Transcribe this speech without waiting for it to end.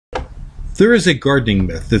There is a gardening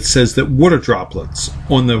myth that says that water droplets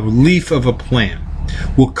on the leaf of a plant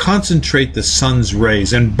will concentrate the sun's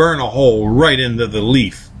rays and burn a hole right into the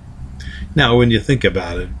leaf. Now, when you think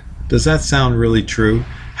about it, does that sound really true?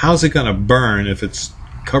 How's it going to burn if it's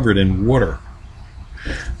covered in water?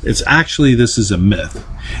 This is a myth.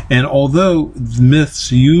 And although myths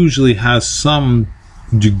usually has some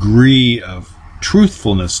degree of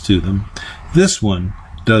truthfulness to them, this one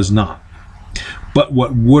does not. But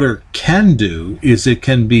what water can do is it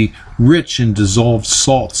can be rich in dissolved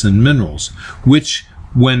salts and minerals, which,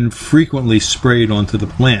 when frequently sprayed onto the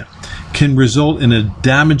plant, can result in a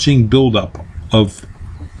damaging buildup of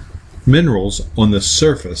minerals on the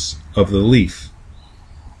surface of the leaf.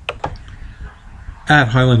 At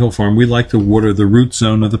Highland Hill Farm, we like to water the root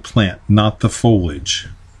zone of the plant, not the foliage.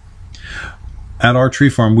 At our tree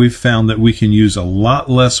farm, we've found that we can use a lot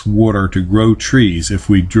less water to grow trees if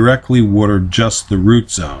we directly water just the root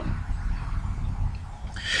zone.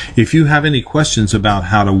 If you have any questions about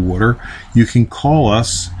how to water, you can call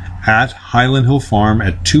us at Highland Hill Farm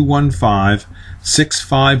at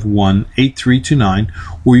 215-651-8329,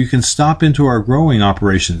 or you can stop into our growing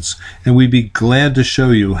operations, and we'd be glad to show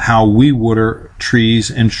you how we water trees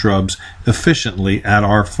and shrubs efficiently at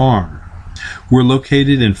our farm. We're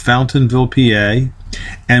located in Fountainville, PA,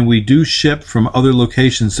 and we do ship from other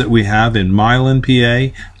locations that we have in Milan, PA,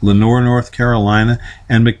 Lenoir, North Carolina,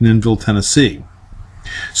 and McMinnville, Tennessee.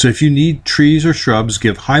 So if you need trees or shrubs,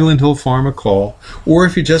 give Highland Hill Farm a call, or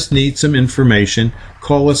if you just need some information,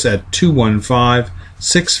 call us at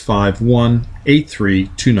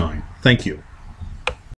 215-651-8329. Thank you.